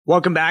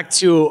Welcome back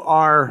to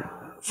our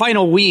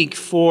final week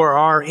for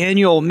our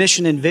annual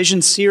Mission and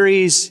Vision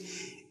series.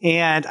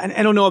 And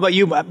I don't know about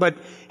you, but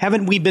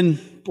haven't we been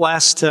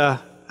blessed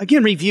to,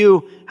 again,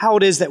 review how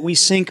it is that we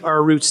sink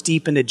our roots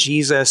deep into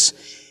Jesus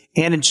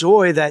and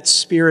enjoy that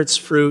Spirit's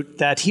fruit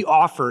that He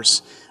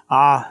offers,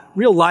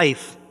 real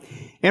life.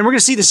 And we're going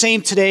to see the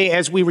same today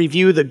as we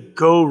review the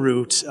go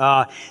route.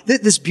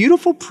 This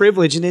beautiful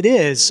privilege, and it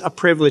is a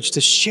privilege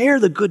to share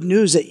the good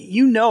news that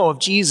you know of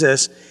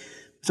Jesus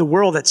with a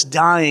world that's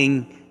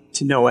dying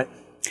to know it.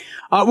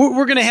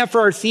 We're going to have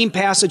for our theme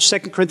passage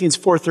 2 Corinthians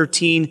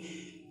 4:13.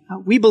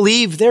 We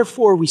believe,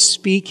 therefore we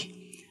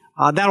speak.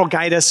 That'll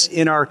guide us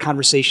in our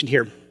conversation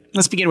here.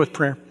 Let's begin with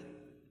prayer.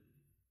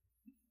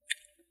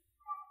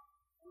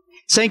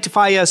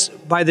 Sanctify us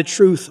by the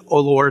truth, O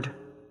Lord.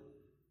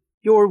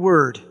 Your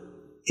word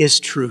is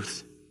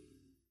truth.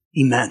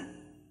 Amen.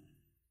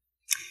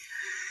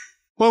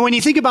 Well, when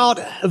you think about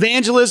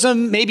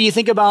evangelism, maybe you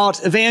think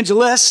about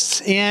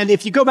evangelists, and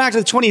if you go back to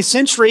the 20th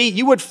century,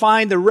 you would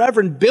find the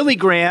Reverend Billy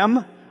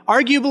Graham,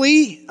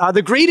 arguably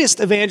the greatest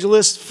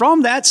evangelist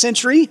from that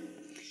century.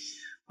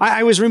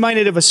 I was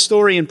reminded of a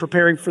story in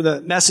preparing for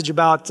the message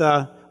about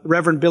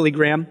Reverend Billy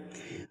Graham.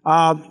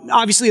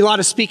 Obviously, a lot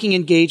of speaking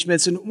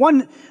engagements. In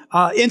one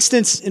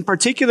instance in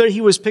particular,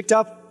 he was picked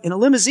up in a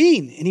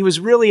limousine, and he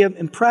was really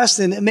impressed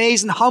and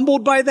amazed and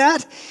humbled by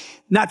that,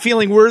 not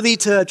feeling worthy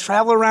to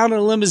travel around in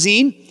a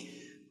limousine.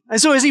 And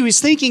so as he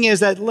was thinking, as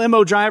that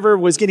limo driver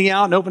was getting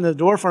out and opening the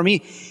door for him,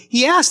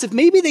 he asked if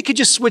maybe they could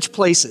just switch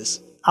places.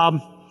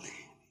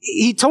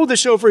 He told the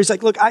chauffeur, he's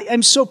like, look,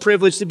 I'm so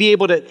privileged to be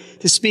able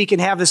to speak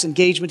and have this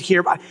engagement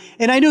here.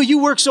 And I know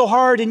you work so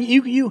hard and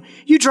you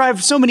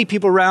drive so many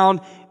people around.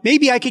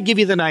 Maybe I could give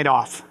you the night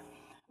off.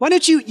 Why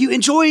don't you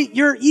enjoy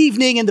your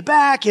evening in the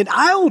back and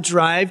I'll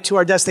drive to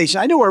our destination.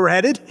 I know where we're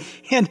headed.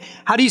 And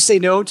how do you say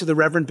no to the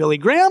Reverend Billy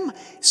Graham?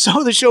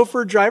 So the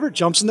chauffeur driver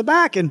jumps in the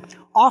back and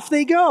off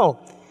they go.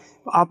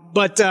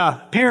 But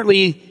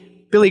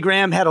apparently Billy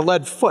Graham had a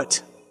lead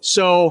foot.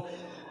 So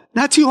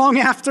not too long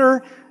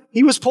after,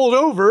 he was pulled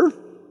over.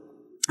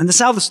 And this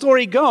is how the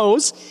story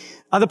goes.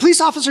 The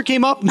police officer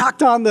came up,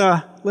 knocked on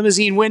the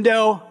limousine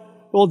window,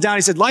 rolled down.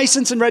 He said,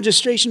 license and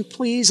registration,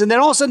 please. And then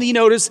all of a sudden he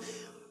noticed,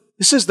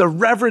 this is the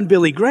Reverend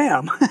Billy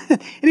Graham.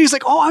 And he was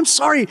like, oh, I'm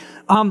sorry.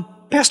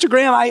 Pastor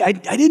Graham, I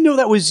didn't know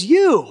that was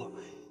you.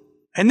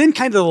 And then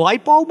kind of the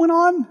light bulb went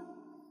on.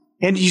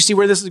 And you see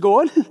where this is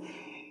going?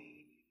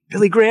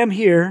 Billy Graham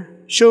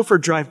here, chauffeur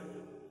driver.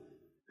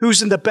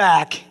 Who's in the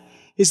back?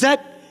 Is that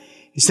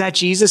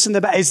Jesus in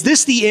the back? Is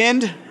this the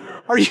end?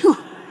 Are you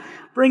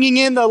bringing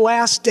in the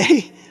last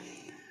day?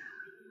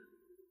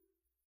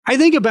 I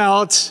think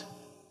about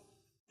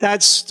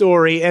that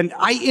story, and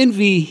I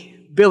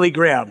envy Billy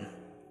Graham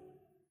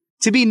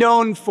to be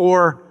known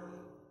for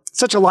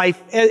such a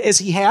life as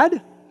he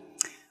had.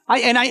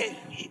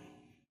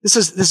 This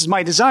is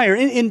my desire.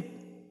 And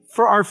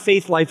for our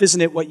faith life, isn't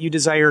it what you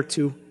desire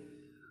too?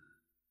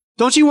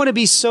 Don't you want to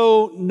be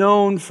so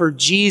known for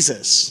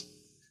Jesus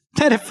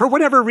that if for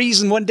whatever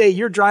reason one day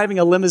you're driving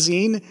a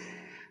limousine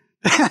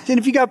and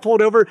if you got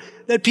pulled over,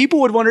 that people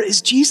would wonder,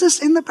 is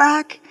Jesus in the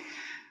back?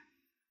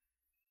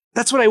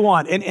 That's what I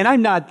want. And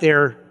I'm not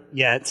there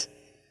yet.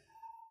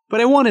 But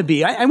I want to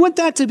be. I want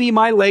that to be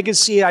my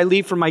legacy I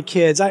leave for my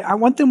kids. I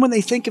want them, when they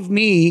think of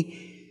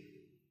me,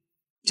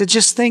 to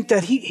just think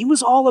that he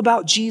was all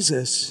about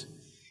Jesus.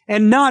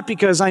 And not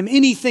because I'm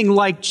anything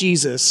like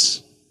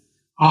Jesus.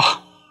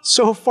 Oh,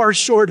 so far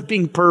short of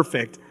being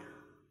perfect.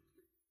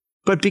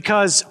 But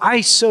because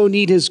I so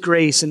need His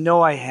grace and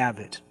know I have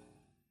it.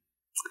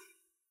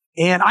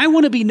 And I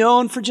want to be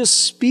known for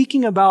just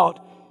speaking about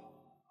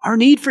our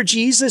need for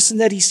Jesus and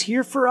that He's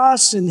here for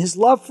us and His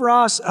love for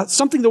us,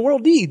 something the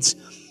world needs.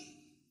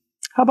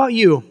 How about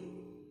you?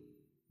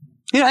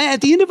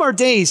 At the end of our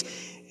days,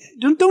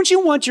 don't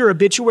you want your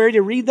obituary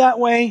to read that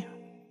way?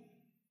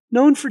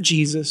 Known for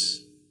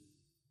Jesus.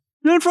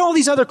 Known for all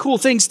these other cool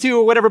things too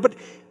or whatever, but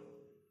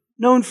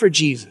known for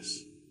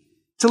Jesus.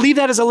 To leave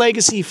that as a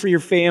legacy for your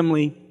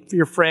family, for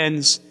your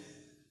friends,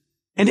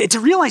 and to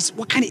realize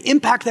what kind of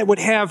impact that would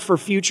have for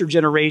future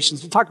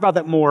generations. We'll talk about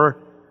that more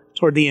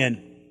toward the end.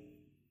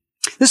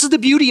 This is the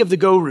beauty of the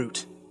go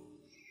route.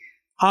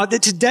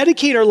 That to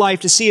dedicate our life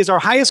to see as our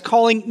highest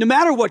calling, no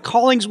matter what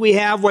callings we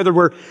have, whether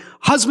we're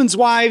husbands,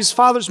 wives,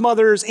 fathers,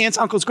 mothers, aunts,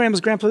 uncles, grandmas,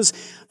 grandpas,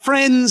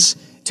 friends,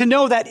 to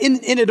know that in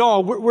it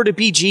all, we're to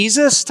be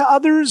Jesus to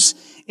others,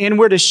 and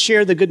we're to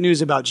share the good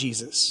news about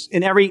Jesus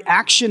in every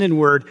action and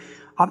word.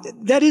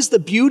 That is the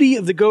beauty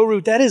of the go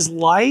route. That is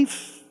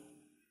life.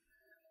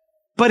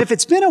 But if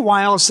it's been a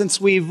while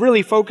since we've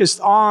really focused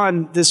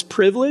on this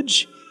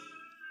privilege,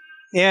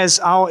 as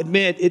I'll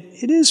admit,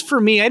 it is for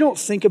me. I don't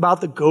think about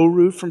the go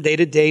route from day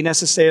to day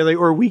necessarily,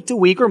 or week to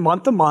week, or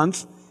month to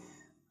month.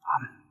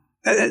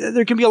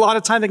 There can be a lot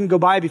of time that can go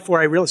by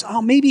before I realize,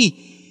 oh,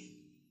 maybe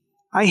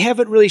I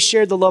haven't really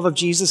shared the love of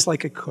Jesus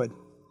like I could.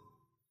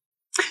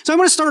 So I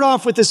want to start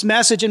off with this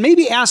message and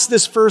maybe ask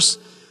this first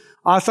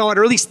thought,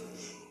 or at least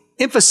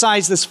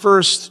emphasize this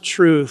first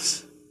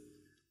truth.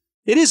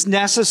 It is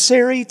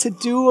necessary to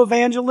do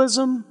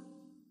evangelism.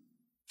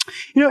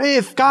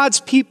 If God's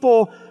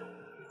people,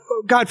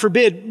 God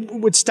forbid,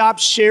 would stop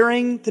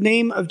sharing the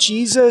name of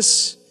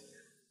Jesus,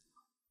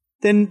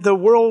 then the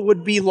world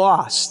would be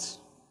lost.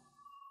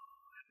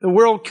 The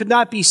world could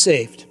not be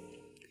saved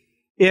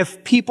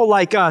if people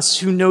like us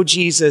who know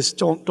Jesus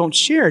don't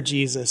share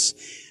Jesus.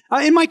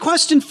 And my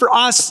question for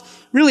us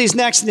really is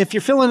next, and if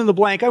you're filling in the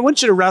blank, I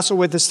want you to wrestle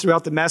with this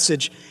throughout the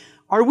message.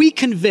 Are we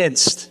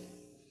convinced?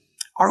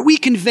 Are we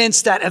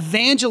convinced that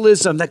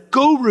evangelism, that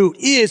go route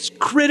is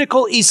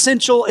critical,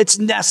 essential, it's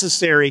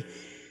necessary?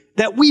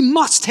 That we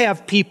must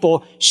have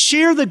people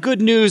share the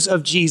good news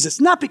of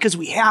Jesus, not because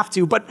we have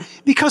to, but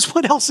because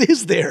what else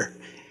is there?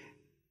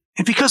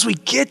 And because we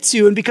get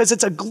to, and because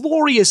it's a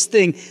glorious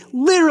thing,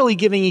 literally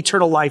giving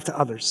eternal life to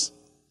others.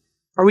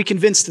 Are we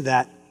convinced of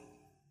that?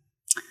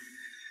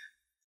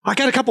 I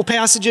got a couple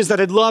passages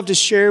that I'd love to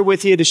share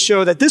with you to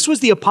show that this was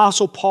the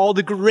Apostle Paul,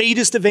 the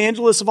greatest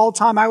evangelist of all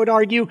time, I would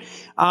argue,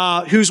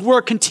 whose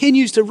work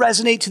continues to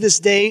resonate to this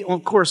day. Well,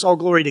 of course, all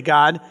glory to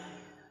God.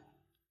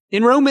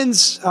 In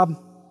Romans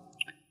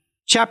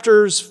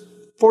chapters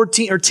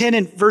 14 or 10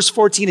 and verse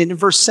 14 and in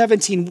verse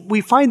 17,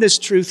 we find this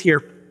truth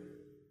here.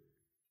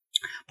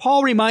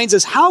 Paul reminds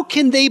us, how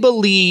can they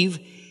believe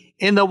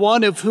in the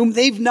one of whom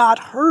they've not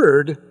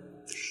heard?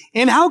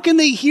 And how can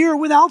they hear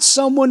without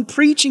someone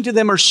preaching to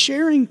them or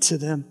sharing to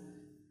them?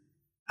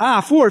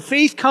 For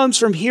faith comes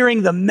from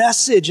hearing the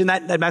message, and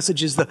that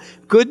message is the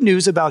good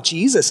news about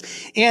Jesus.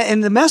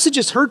 And the message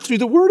is heard through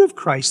the word of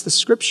Christ, the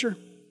scripture.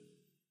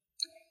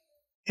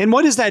 And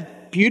what is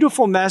that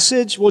beautiful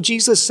message? Well,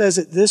 Jesus says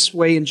it this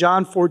way in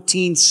John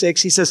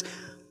 14:6. He says,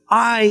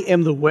 I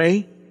am the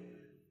way,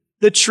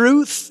 the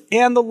truth,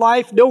 and the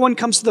life. No one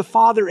comes to the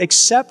Father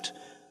except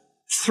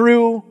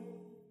through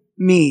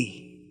me.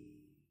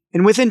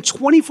 And within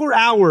 24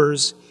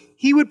 hours,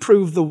 he would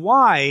prove the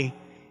why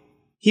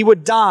he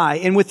would die.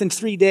 And within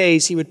 3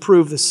 days, he would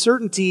prove the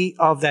certainty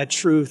of that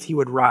truth. He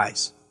would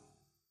rise.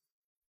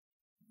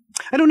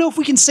 I don't know if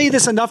we can say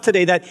this enough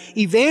today, that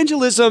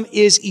evangelism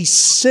is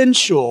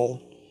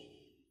essential.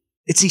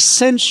 It's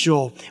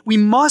essential. We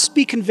must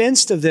be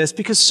convinced of this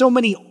because so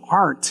many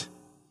aren't.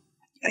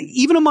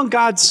 Even among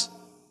God's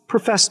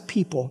professed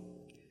people.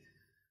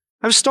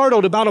 I was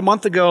startled about a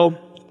month ago.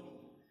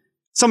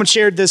 Someone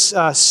shared this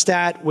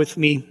stat with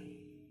me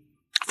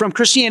from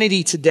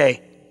Christianity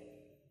Today.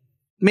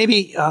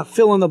 Maybe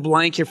fill in the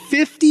blank here.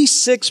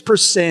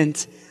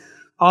 56%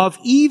 of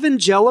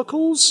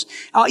evangelicals,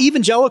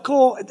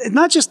 evangelical,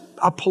 not just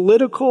a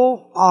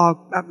political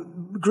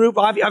group,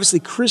 obviously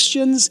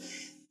Christians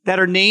that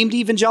are named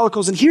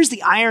evangelicals. And here's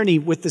the irony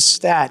with this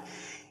stat.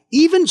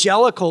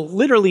 Evangelical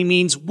literally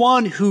means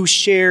one who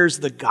shares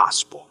the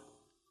gospel.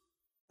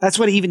 That's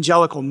what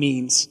evangelical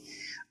means.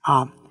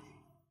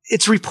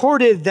 It's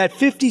reported that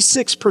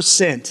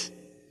 56%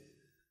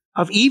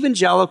 of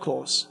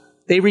evangelicals,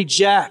 they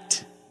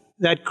reject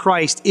that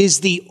Christ is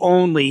the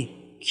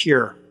only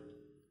cure.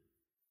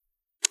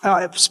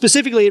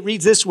 Specifically, it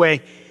reads this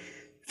way.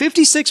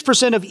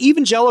 56% of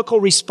evangelical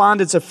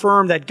respondents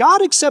affirm that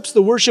God accepts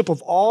the worship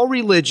of all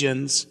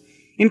religions,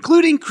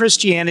 including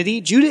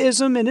Christianity,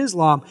 Judaism, and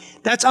Islam.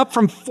 That's up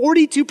from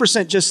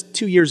 42% just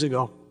 2 years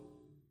ago.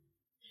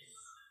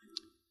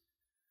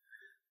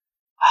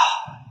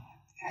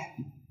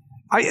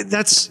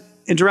 That's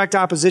in direct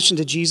opposition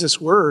to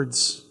Jesus'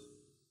 words.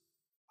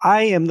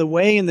 I am the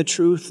way and the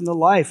truth and the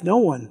life. No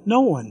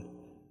one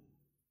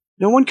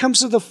comes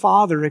to the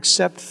Father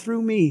except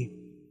through me.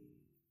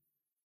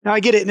 Now, I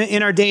get it.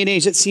 In our day and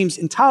age, it seems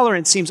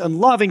intolerant, seems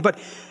unloving, but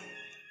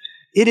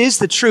it is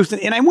the truth.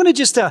 And I want to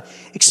just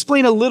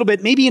explain a little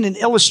bit, maybe in an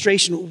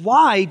illustration,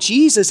 why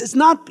Jesus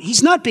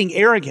he's not being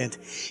arrogant.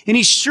 And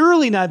he's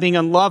surely not being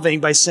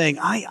unloving by saying,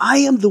 I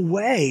am the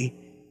way.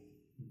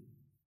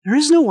 There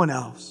is no one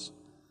else.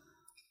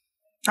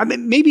 I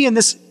mean, maybe in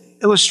this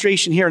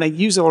illustration here, and I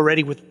use it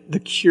already with the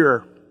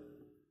cure.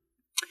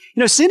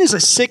 Sin is a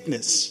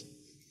sickness.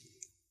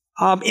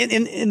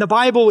 In the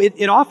Bible,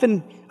 it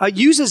often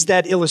uses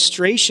that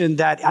illustration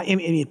that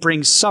it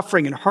brings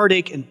suffering and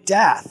heartache and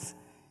death.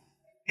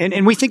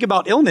 And we think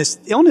about illness.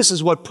 Illness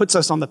is what puts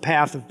us on the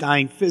path of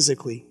dying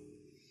physically.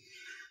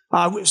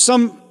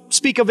 Some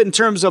speak of it in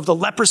terms of the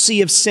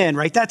leprosy of sin,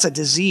 right? That's a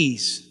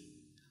disease.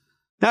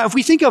 Now, if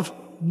we think of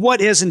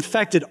what has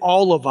infected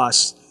all of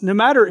us, no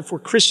matter if we're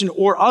Christian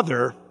or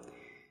other,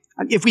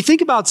 if we think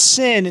about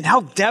sin and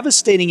how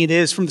devastating it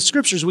is from the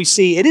scriptures we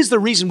see, it is the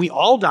reason we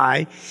all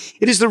die.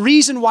 It is the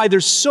reason why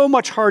there's so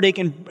much heartache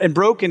and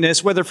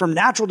brokenness, whether from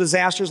natural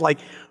disasters like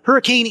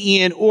Hurricane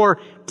Ian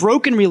or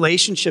broken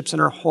relationships in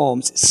our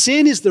homes.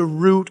 Sin is the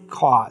root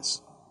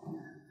cause.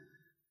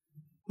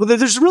 Well,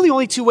 there's really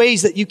only two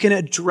ways that you can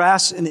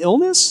address an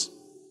illness.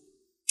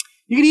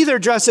 You can either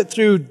address it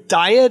through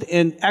diet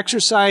and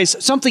exercise,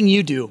 something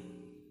you do.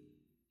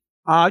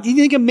 You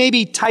think of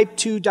maybe type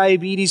 2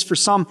 diabetes for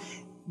some.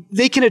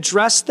 They can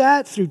address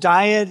that through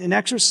diet and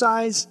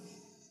exercise.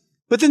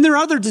 But then there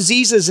are other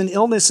diseases and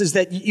illnesses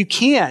that you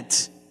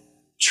can't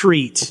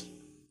treat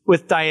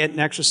with diet and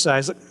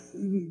exercise.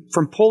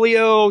 From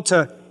polio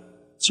to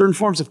certain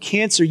forms of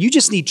cancer, you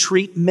just need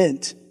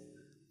treatment.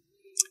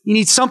 You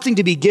need something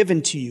to be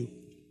given to you.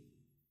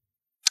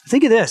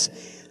 Think of this.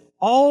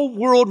 All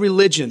world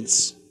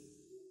religions,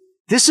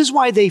 this is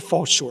why they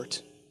fall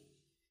short.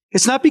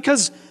 It's not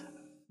because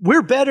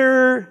we're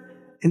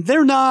better and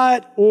they're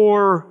not,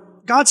 or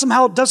God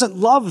somehow doesn't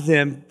love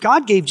them.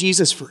 God gave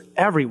Jesus for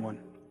everyone.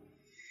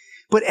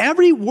 But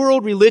every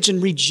world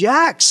religion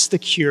rejects the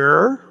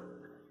cure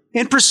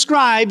and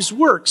prescribes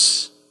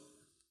works,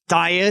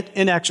 diet,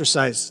 and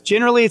exercise.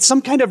 Generally, it's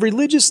some kind of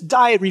religious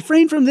diet.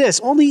 Refrain from this,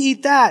 only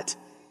eat that.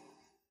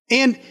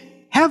 And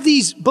have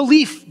these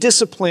belief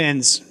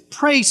disciplines.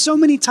 Pray so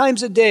many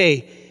times a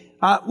day.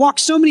 Walk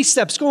so many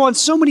steps. Go on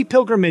so many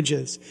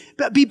pilgrimages.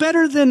 Be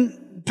better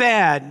than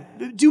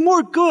bad. Do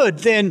more good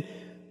than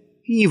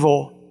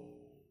evil.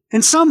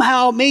 And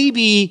somehow,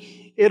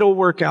 maybe it'll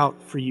work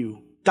out for you.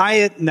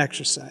 Diet and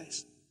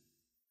exercise.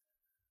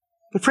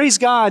 But praise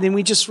God, and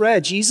we just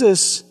read,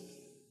 Jesus,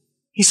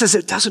 he says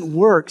it doesn't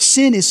work.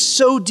 Sin is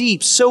so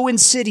deep, so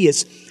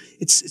insidious.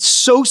 It's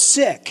so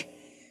sick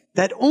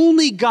that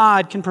only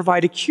God can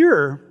provide a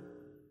cure.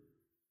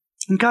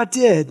 And God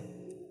did.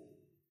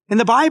 And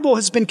the Bible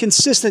has been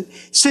consistent.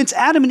 Since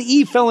Adam and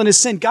Eve fell into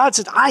sin, God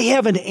said, I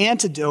have an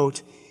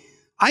antidote.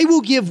 I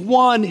will give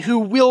one who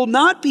will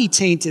not be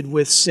tainted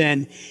with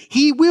sin.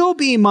 He will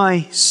be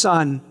my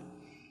son.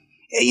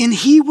 And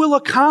he will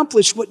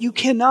accomplish what you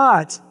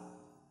cannot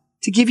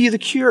to give you the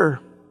cure.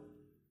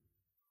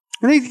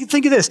 And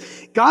think of this.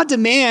 God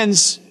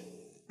demands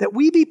that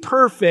we be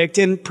perfect,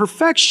 and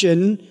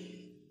perfection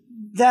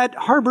that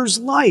harbors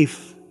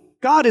life.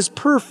 God is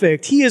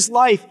perfect. He is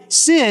life.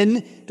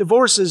 Sin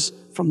divorces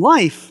from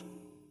life.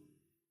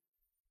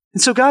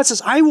 And so God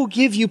says, I will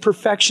give you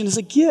perfection as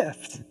a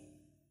gift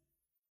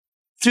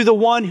through the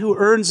one who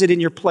earns it in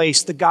your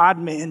place, the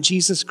God-man,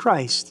 Jesus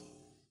Christ,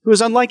 who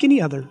is unlike any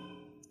other.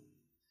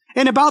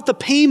 And about the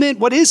payment,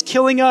 what is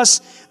killing us,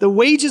 the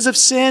wages of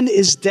sin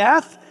is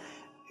death.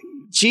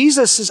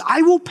 Jesus says,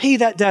 I will pay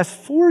that death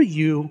for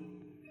you.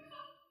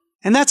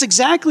 And that's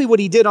exactly what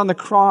he did on the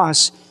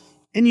cross.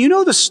 And you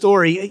know the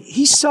story.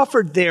 He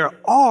suffered there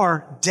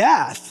our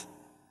death,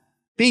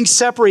 being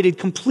separated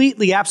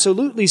completely,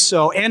 absolutely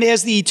so. And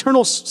as the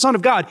eternal Son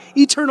of God,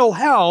 eternal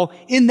hell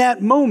in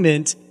that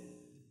moment,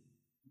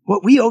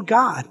 what we owe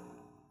God.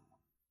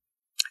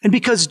 And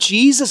because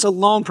Jesus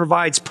alone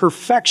provides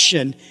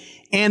perfection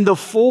and the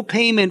full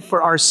payment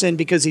for our sin,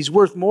 because he's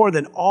worth more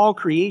than all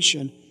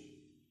creation,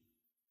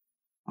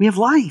 we have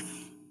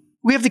life.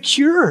 We have the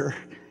cure.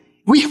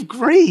 We have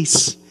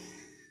grace.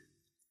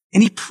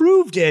 And he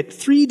proved it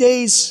 3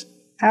 days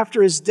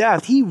after his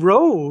death. He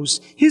rose.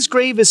 His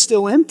grave is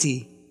still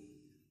empty.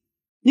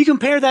 You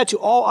compare that to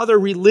all other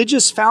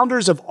religious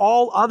founders of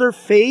all other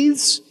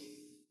faiths,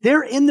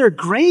 they're in their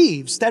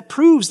graves. That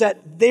proves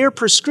that their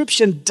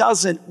prescription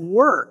doesn't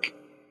work.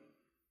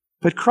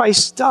 But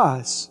Christ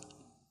does.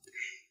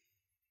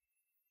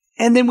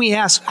 And then we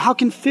ask, how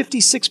can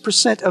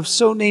 56% of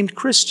so-named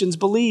Christians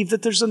believe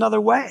that there's another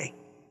way?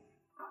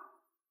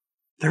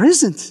 There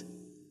isn't.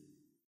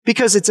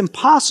 Because it's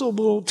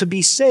impossible to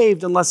be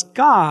saved unless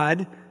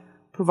God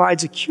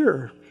provides a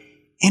cure.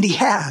 And he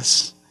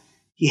has.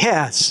 He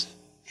has.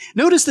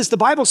 Notice this, the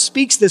Bible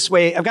speaks this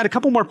way. I've got a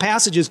couple more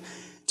passages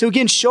to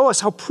again show us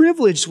how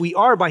privileged we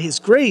are by his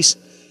grace.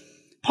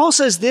 Paul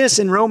says this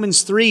in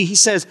Romans 3. He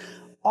says,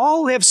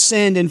 all have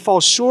sinned and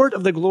fall short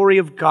of the glory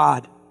of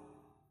God.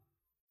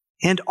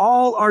 And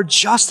all are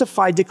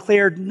justified,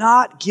 declared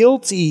not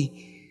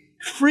guilty,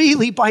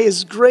 freely by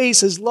his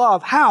grace, his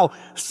love. How?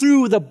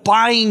 Through the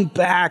buying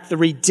back, the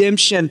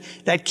redemption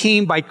that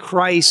came by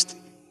Christ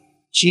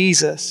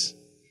Jesus.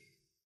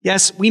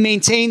 Yes, we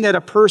maintain that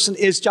a person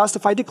is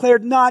justified,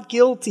 declared not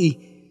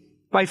guilty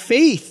by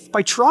faith,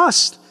 by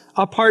trust,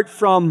 apart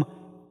from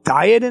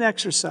diet and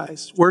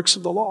exercise, works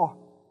of the law.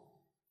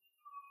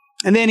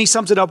 And then he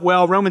sums it up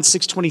well, Romans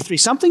 6:23.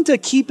 Something to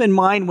keep in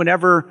mind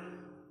whenever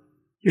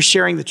you're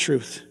sharing the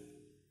truth.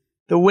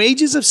 The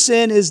wages of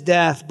sin is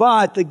death,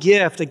 but a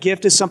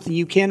gift is something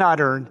you cannot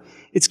earn.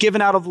 It's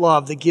given out of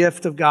love. The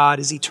gift of God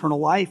is eternal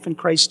life in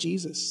Christ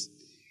Jesus.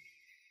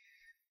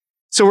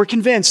 So we're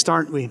convinced,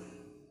 aren't we?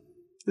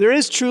 There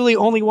is truly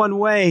only one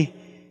way.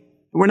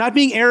 We're not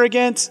being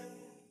arrogant.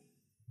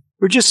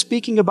 We're just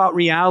speaking about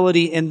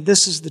reality, and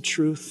this is the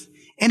truth.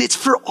 And it's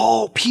for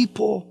all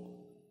people.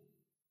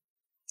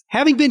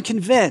 Having been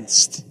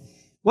convinced,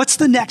 what's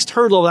the next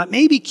hurdle that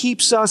maybe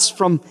keeps us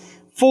from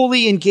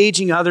fully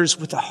engaging others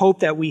with the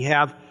hope that we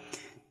have?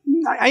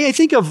 I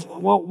think of,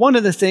 one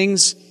of the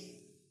things,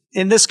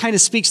 and this kind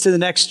of speaks to the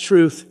next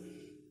truth,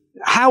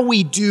 how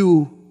we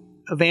do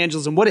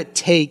evangelism, what it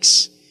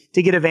takes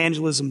to get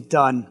evangelism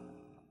done.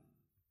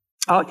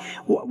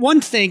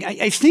 One thing,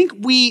 I think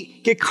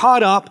we get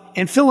caught up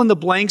and fill in the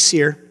blanks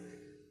here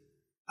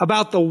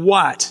about the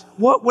what.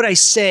 What would I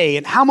say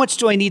and how much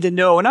do I need to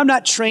know? And I'm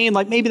not trained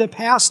like maybe the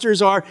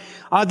pastors are,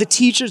 the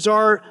teachers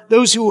are,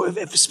 those who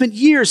have spent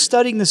years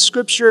studying the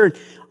scripture.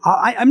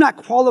 I'm not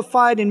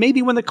qualified, and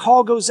maybe when the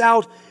call goes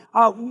out,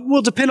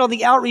 will depend on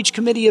the outreach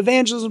committee,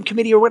 evangelism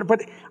committee, or whatever.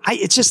 But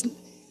it's just,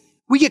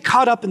 we get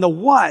caught up in the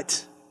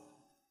what.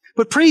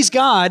 But praise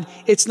God,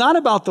 it's not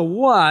about the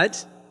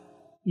what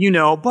you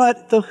know,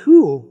 but the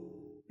who.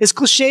 As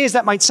cliche as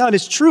that might sound,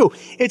 it's true.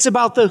 It's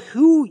about the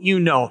who you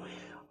know.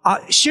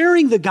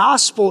 Sharing the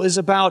gospel is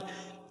about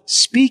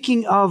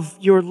speaking of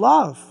your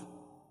love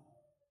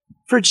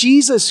for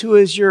Jesus, who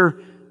is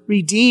your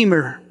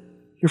Redeemer,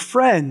 your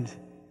friend.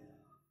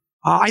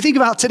 I think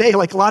about today,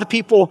 like a lot of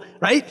people,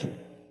 right?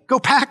 Go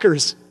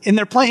Packers, and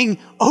they're playing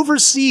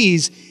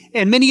overseas,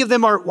 and many of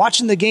them are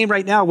watching the game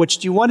right now, which,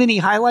 do you want any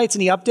highlights,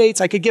 any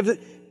updates? I could give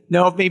it.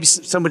 No, maybe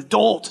somebody,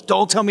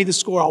 don't tell me the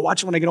score. I'll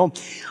watch it when I get home.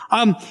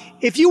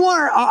 If you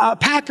are a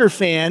Packer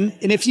fan,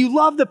 and if you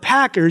love the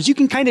Packers, you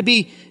can kind of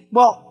be,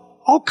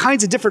 well, all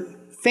kinds of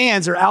different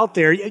fans are out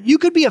there. You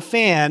could be a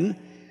fan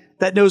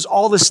that knows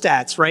all the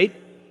stats, right?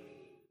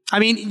 I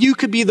mean, you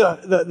could be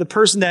the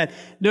person that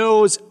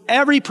knows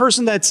every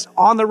person that's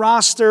on the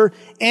roster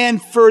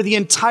and for the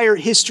entire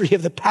history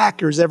of the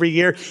Packers every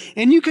year.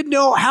 And you could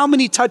know how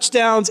many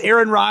touchdowns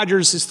Aaron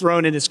Rodgers has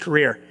thrown in his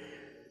career.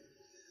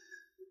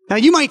 Now,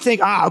 you might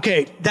think,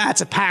 okay,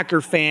 that's a Packer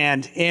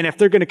fan. And if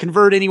they're going to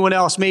convert anyone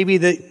else, maybe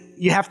that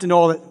you have to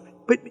know that.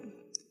 But,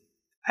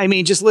 I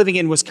mean, just living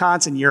in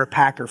Wisconsin, you're a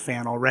Packer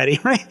fan already,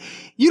 right?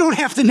 You don't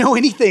have to know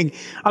anything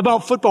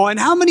about football. And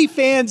how many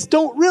fans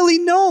don't really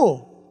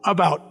know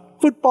about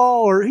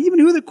football or even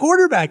who the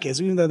quarterback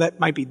is, even though that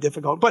might be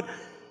difficult. But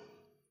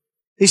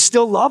they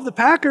still love the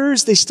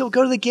Packers. They still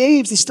go to the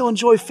games. They still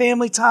enjoy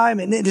family time.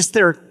 And it's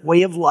their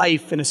way of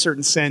life in a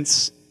certain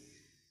sense.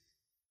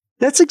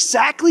 That's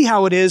exactly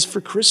how it is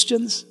for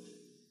Christians.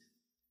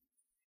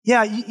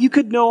 Yeah, you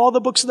could know all the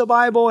books of the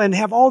Bible and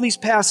have all these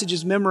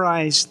passages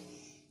memorized,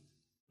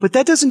 but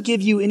that doesn't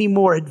give you any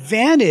more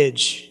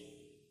advantage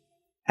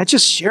at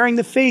just sharing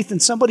the faith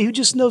in somebody who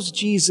just knows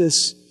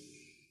Jesus,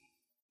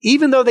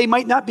 even though they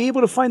might not be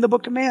able to find the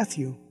book of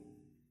Matthew.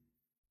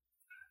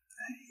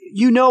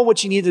 You know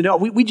what you need to know.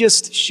 We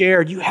just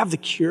shared. You have the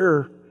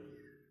cure.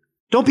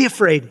 Don't be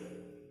afraid.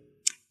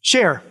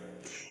 Share.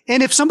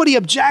 And if somebody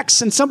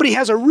objects and somebody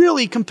has a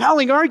really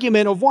compelling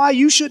argument of why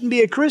you shouldn't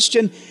be a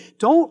Christian,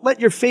 don't let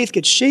your faith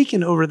get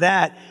shaken over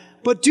that,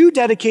 but do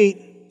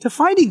dedicate to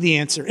finding the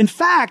answer. In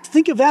fact,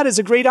 think of that as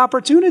a great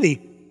opportunity.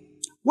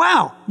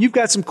 Wow, you've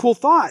got some cool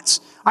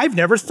thoughts. I've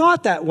never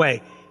thought that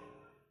way.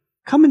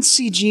 Come and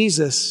see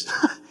Jesus.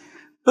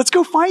 Let's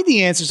go find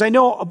the answers. I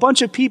know a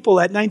bunch of people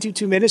at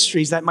 922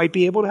 Ministries that might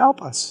be able to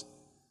help us.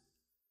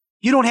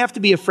 You don't have to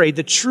be afraid.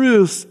 The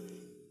truth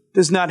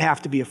does not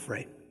have to be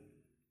afraid.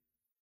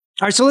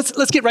 All right, so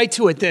let's get right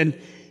to it then.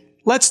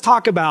 Let's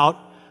talk about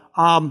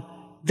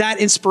that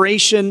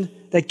inspiration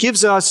that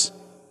gives us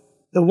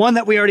the one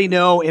that we already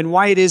know and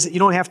why it is that you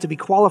don't have to be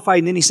qualified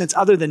in any sense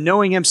other than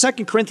knowing him.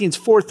 2 Corinthians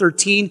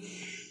 4:13.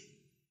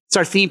 It's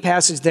our theme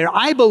passage there.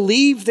 I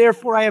believe,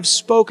 therefore I have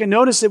spoken.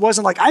 Notice it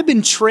wasn't like, I've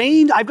been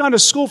trained. I've gone to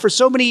school for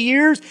so many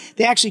years.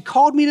 They actually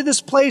called me to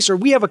this place, or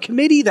we have a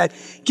committee that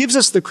gives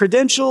us the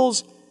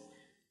credentials.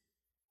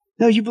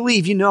 No, you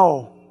believe, you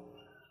know.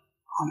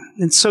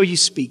 And so you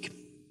speak.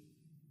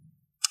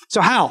 So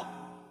how?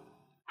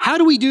 How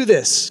do we do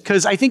this?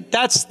 Because I think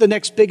that's the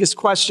next biggest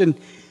question.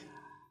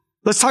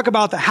 Let's talk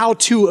about the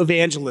how-to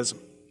evangelism.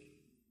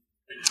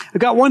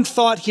 I've got one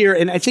thought here,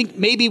 and I think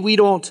maybe we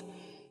don't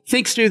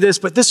think through this,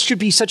 but this should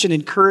be such an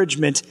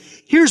encouragement.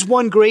 Here's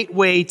one great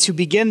way to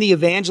begin the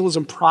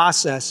evangelism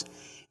process.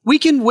 We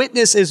can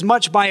witness as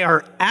much by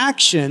our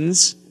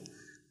actions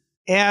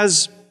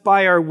as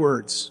by our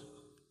words.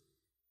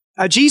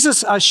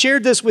 Jesus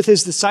shared this with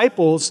his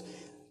disciples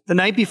the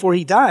night before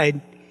he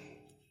died.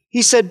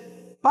 He said,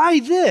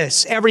 by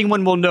this,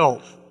 everyone will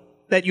know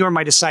that you are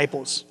my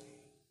disciples,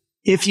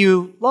 if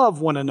you love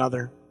one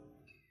another.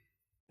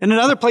 In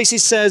another place, he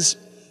says,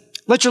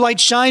 let your light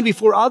shine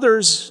before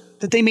others,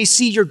 that they may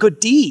see your good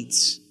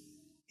deeds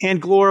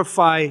and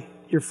glorify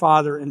your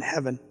Father in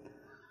heaven.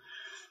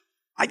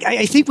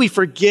 I think we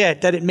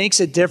forget that it makes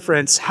a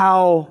difference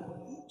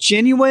how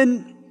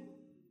genuine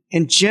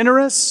and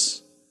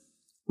generous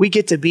we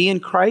get to be in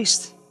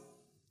Christ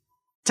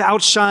to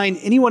outshine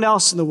anyone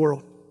else in the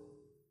world.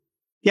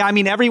 Yeah, I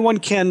mean, everyone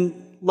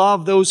can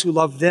love those who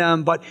love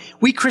them, but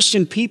we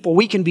Christian people,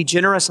 we can be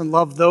generous and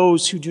love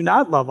those who do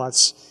not love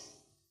us,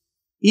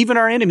 even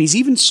our enemies,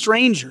 even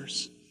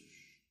strangers.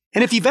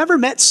 And if you've ever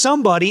met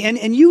somebody,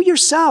 and you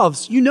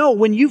yourselves, you know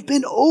when you've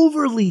been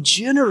overly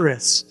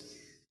generous,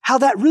 how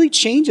that really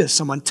changes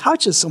someone,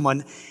 touches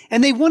someone,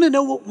 and they want to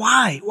know, well,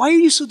 why? Why are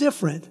you so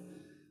different?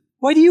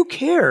 Why do you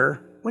care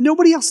when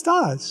nobody else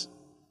does?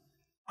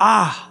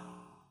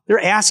 They're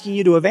asking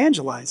you to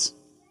evangelize.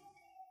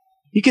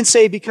 You can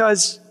say,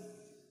 because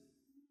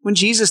when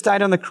Jesus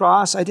died on the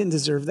cross, I didn't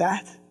deserve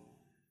that.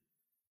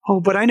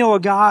 Oh, but I know a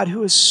God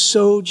who is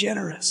so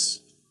generous.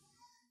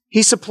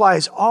 He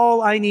supplies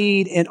all I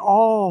need and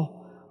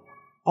all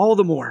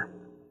the more.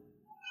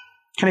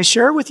 Can I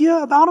share with you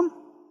about him?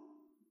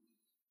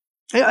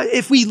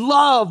 If we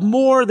love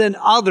more than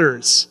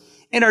others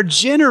and are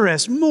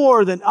generous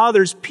more than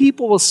others,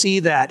 people will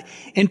see that,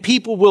 and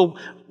people will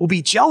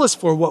be jealous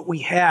for what we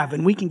have,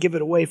 and we can give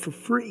it away for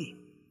free.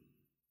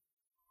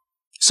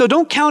 So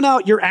don't count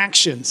out your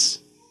actions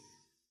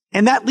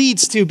And that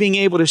leads to being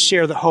able to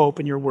share the hope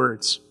in your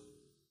words.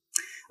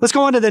 Let's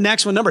go on to the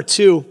next one, number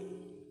 2.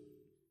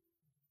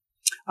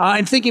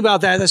 I'm thinking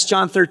about that. That's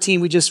John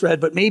 13 we just read,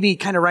 but maybe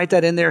kind of write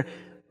that in there.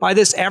 By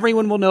this,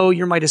 everyone will know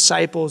you're my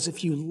disciples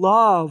if you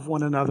love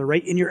one another,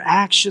 right, in your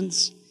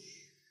actions.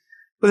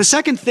 But the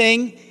second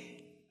thing,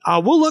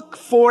 we'll look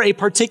for a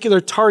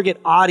particular target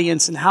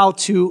audience and how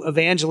to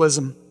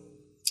evangelism.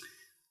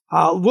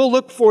 We'll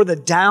look for the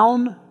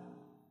down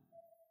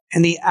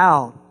and the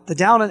out, the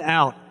down and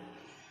out.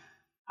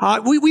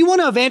 We want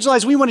to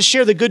evangelize. We want to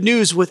share the good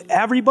news with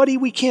everybody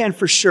we can,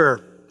 for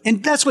sure.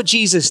 And that's what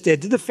Jesus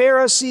did to the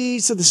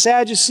Pharisees, to the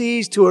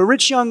Sadducees, to a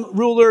rich young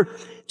ruler,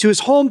 to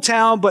his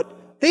hometown,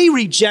 but they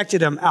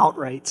rejected him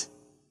outright.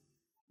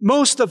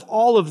 Most of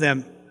all of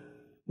them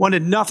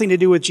wanted nothing to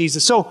do with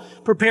Jesus. So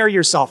prepare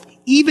yourself.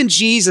 Even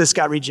Jesus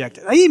got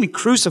rejected. They even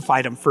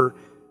crucified him for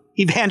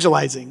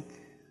evangelizing.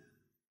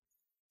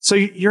 So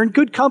you're in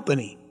good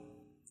company.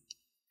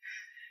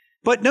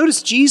 But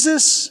notice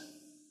Jesus,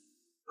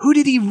 who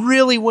did he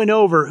really win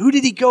over? Who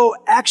did he go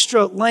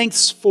extra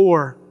lengths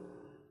for?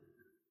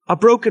 A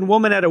broken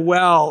woman at a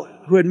well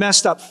who had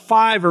messed up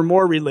 5 or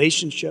more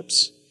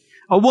relationships.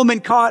 A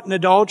woman caught in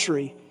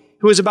adultery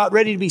who was about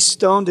ready to be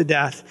stoned to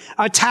death.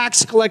 A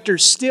tax collector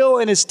still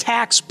in his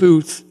tax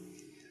booth.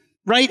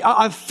 Right?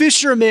 A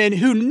fisherman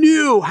who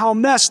knew how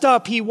messed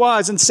up he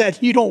was and said,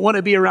 "You don't want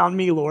to be around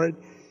me, Lord."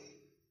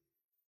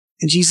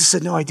 And Jesus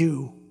said, "No, I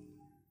do.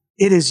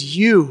 It is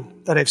you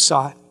that I've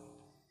sought."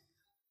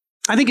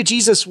 I think of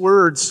Jesus'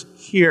 words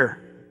here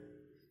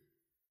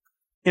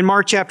in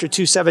Mark chapter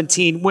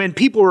 2:17, when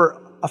people were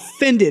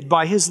offended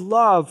by his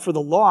love for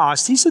the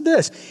lost, he said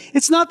this,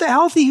 "It's not the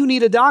healthy who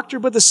need a doctor,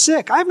 but the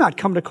sick. I've not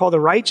come to call the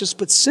righteous,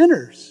 but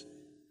sinners."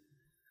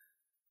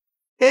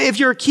 If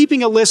you're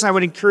keeping a list, I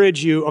would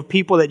encourage you of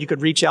people that you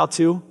could reach out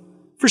to.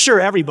 For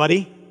sure,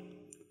 everybody.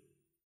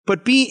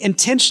 But be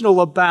intentional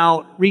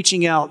about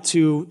reaching out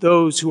to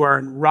those who are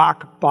in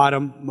rock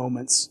bottom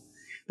moments.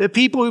 The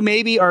people who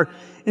maybe are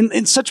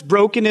in such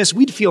brokenness,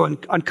 we'd feel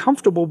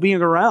uncomfortable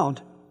being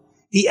around.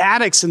 The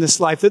addicts in this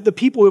life, the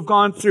people who have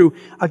gone through,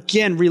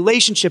 again,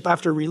 relationship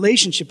after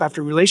relationship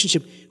after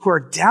relationship, who are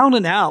down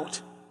and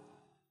out,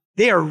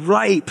 they are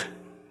ripe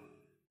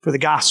for the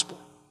gospel.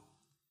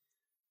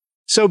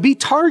 So be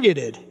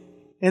targeted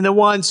in the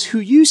ones who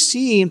you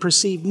see and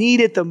perceive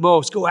need it the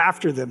most. Go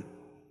after them.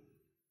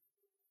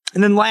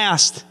 And then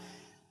last,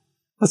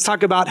 let's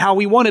talk about how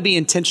we want to be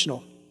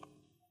intentional.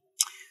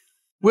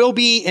 We'll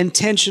be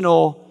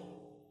intentional,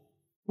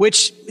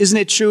 which, isn't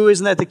it true?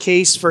 Isn't that the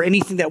case for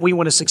anything that we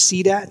want to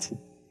succeed at?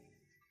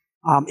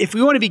 If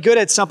we want to be good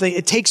at something,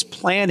 it takes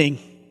planning.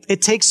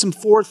 It takes some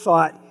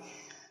forethought.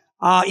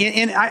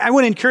 And I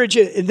want to encourage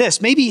you in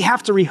this. Maybe you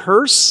have to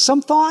rehearse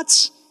some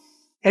thoughts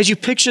as you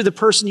picture the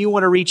person you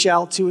want to reach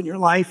out to in your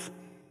life.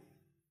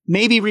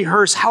 Maybe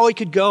rehearse how it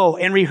could go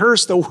and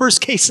rehearse the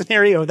worst case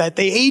scenario, that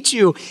they hate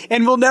you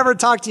and will never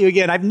talk to you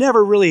again. I've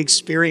never really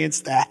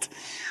experienced that.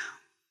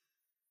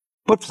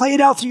 But play it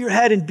out through your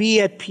head and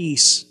be at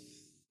peace.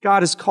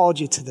 God has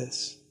called you to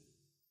this.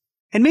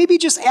 And maybe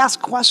just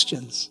ask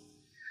questions.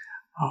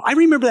 I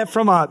remember that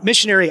from a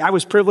missionary I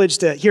was privileged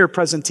to hear a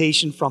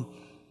presentation from,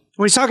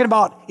 when he's talking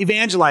about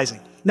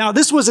evangelizing. Now,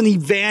 this was an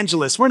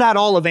evangelist. We're not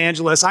all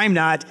evangelists. I'm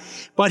not.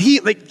 But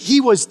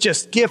he was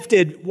just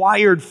gifted,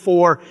 wired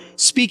for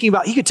speaking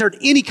about, he could turn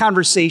any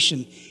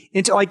conversation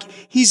into,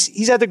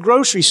 he's at the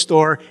grocery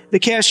store. The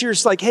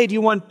cashier's like, "Hey, do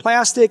you want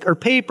plastic or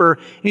paper?"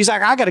 And he's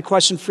like, "I got a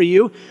question for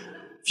you.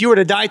 If you were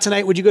to die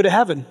tonight, would you go to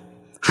heaven?"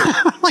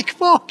 I'm like,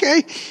 well,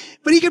 okay.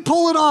 But he could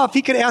pull it off.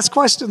 He could ask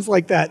questions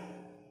like that.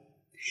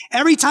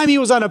 Every time he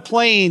was on a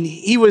plane,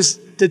 he was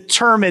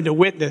determined to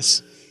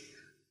witness.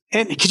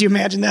 And could you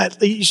imagine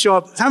that? You show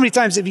up. How many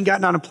times have you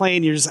gotten on a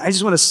plane? You're just, "I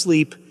just want to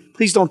sleep.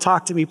 Please don't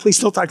talk to me. Please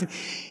don't talk to me."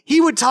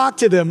 He would talk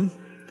to them.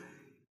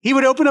 He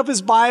would open up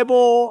his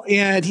Bible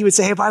and he would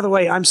say, "Hey, by the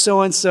way, I'm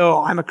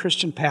so-and-so. I'm a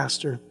Christian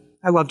pastor.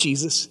 I love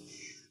Jesus.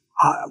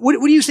 What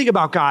do you think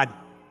about God?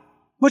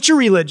 What's your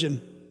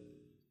religion?"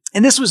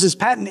 And this was his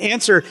patent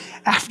answer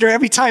after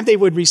every time they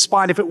would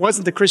respond, if it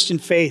wasn't the Christian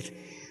faith.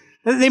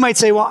 They might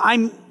say, "Well,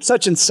 I'm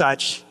such and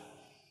such."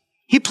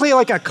 He'd play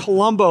like a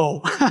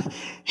Columbo.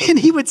 And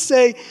he would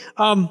say,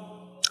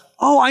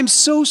 "Oh, I'm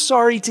so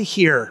sorry to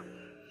hear.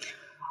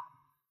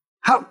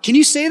 How can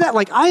you say that?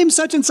 I am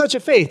such and such a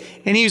faith."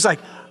 And he was like,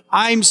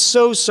 "I'm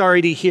so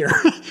sorry to hear."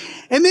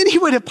 And then he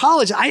would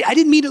apologize. I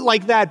didn't mean it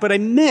like that, but I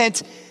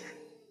meant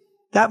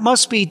that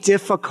must be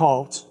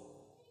difficult.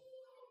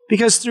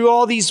 Because through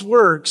all these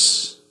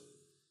works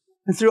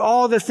and through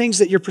all the things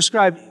that you're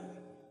prescribed,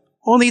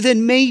 only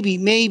then maybe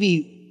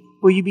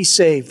will you be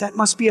saved. That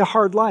must be a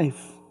hard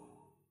life.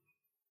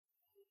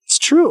 It's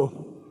true.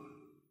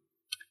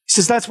 He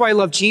says, that's why I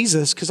love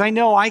Jesus, because I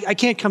know I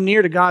can't come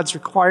near to God's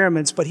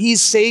requirements, but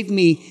he's saved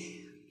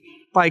me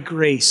by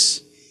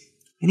grace.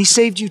 And he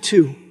saved you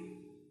too.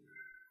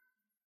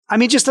 I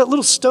mean, just that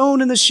little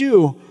stone in the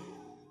shoe.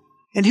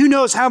 And who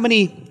knows how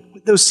many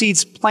those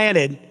seeds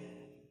planted,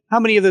 how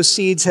many of those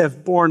seeds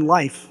have borne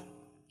life.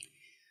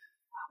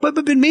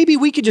 But maybe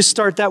we could just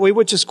start that way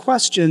with just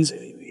questions.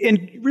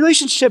 In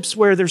relationships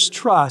where there's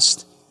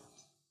trust,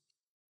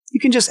 you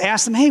can just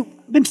ask them, hey,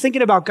 I've been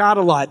thinking about God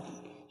a lot.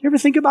 You ever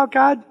think about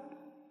God?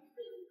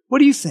 What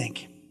do you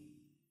think?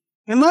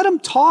 And let them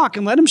talk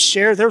and let them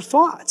share their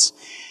thoughts.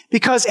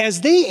 Because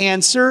as they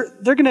answer,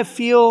 they're going to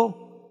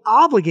feel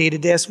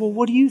obligated to ask, well,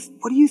 what do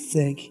you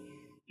think?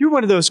 You're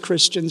one of those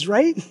Christians,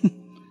 right?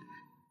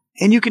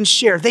 And you can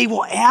share. They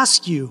will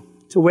ask you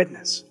to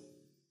witness.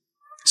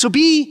 So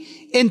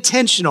be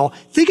intentional.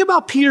 Think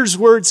about Peter's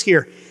words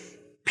here.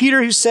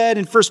 Peter, who said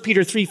in 1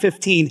 Peter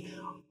 3:15,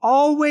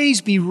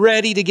 always be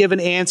ready to give an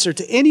answer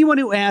to anyone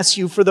who asks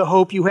you for the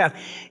hope you have.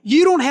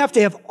 You don't have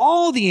to have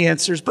all the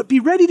answers, but be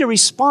ready to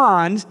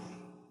respond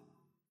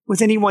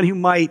with anyone who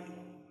might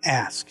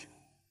ask.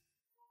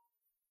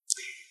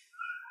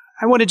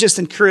 I want to just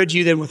encourage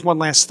you then with one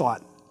last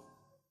thought.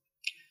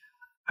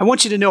 I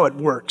want you to know it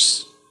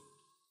works.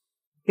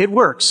 It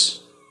works.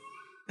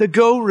 The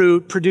go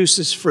root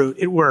produces fruit.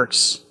 It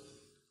works.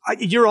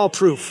 You're all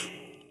proof.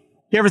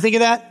 You ever think of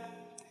that?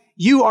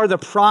 You are the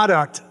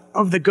product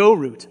of the go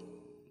root.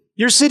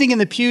 You're sitting in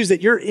the pews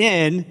that you're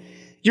in.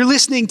 You're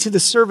listening to the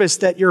service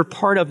that you're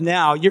part of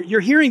now.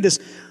 You're hearing this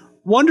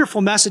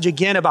wonderful message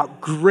again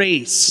about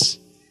grace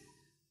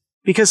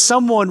because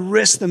someone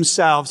risked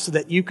themselves so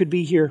that you could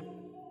be here.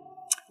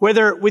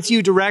 Whether with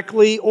you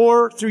directly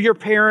or through your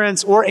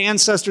parents or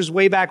ancestors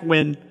way back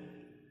when.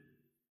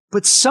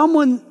 But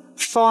someone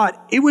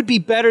thought it would be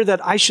better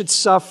that I should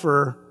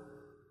suffer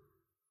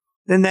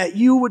than that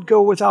you would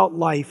go without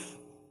life.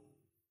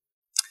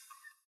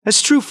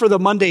 That's true for the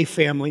Monday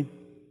family.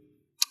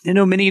 I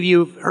know many of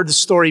you have heard the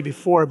story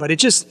before, but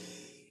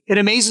it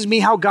amazes me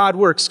how God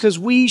works because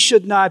we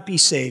should not be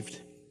saved.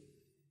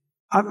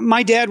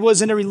 My dad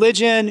was in a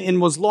religion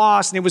and was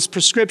lost, and it was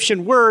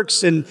prescription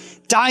works and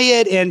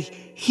diet, and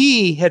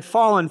he had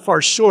fallen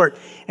far short.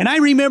 And I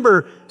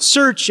remember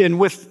searching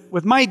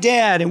with my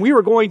dad, and we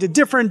were going to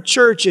different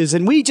churches,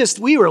 and we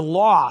were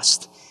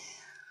lost.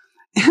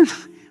 And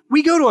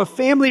we go to a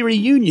family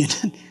reunion.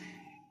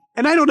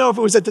 And I don't know if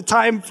it was at the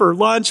time for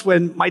lunch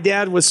when my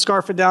dad was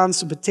scarfing down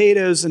some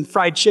potatoes and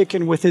fried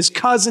chicken with his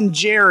cousin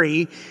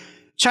Jerry,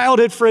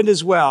 childhood friend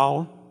as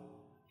well.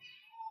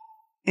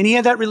 And he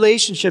had that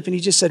relationship, and he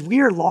just said, we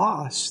are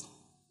lost.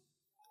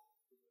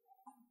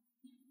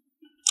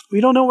 We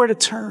don't know where to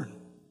turn.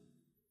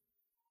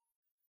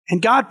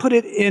 And God put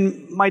it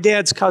in my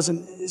dad's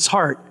cousin's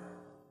heart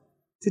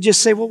to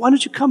just say, well, why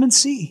don't you come and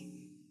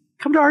see?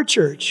 Come to our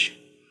church.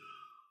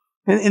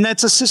 And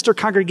that's a sister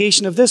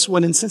congregation of this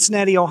one in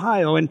Cincinnati,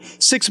 Ohio. And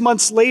 6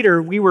 months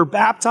later, we were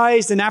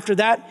baptized. And after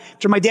that,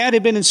 after my dad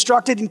had been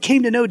instructed and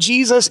came to know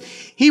Jesus,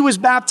 he was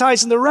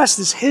baptized, and the rest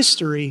is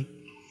history.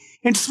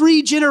 And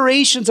 3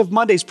 generations of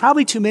Mondays,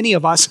 probably too many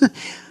of us,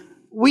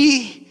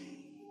 we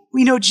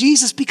know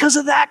Jesus because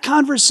of that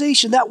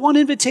conversation, that one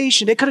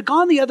invitation. It could have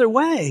gone the other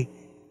way,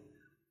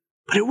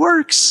 but it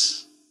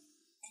works.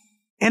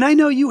 And I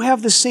know you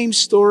have the same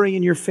story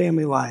in your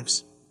family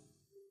lives.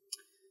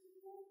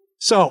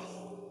 So,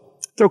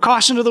 throw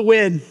caution to the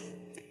wind.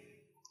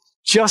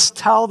 Just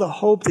tell the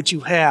hope that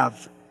you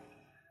have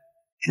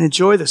and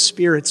enjoy the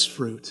Spirit's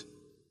fruit.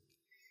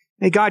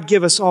 May God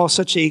give us all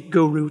such a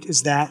go root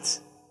as that.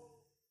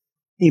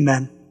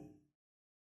 Amen.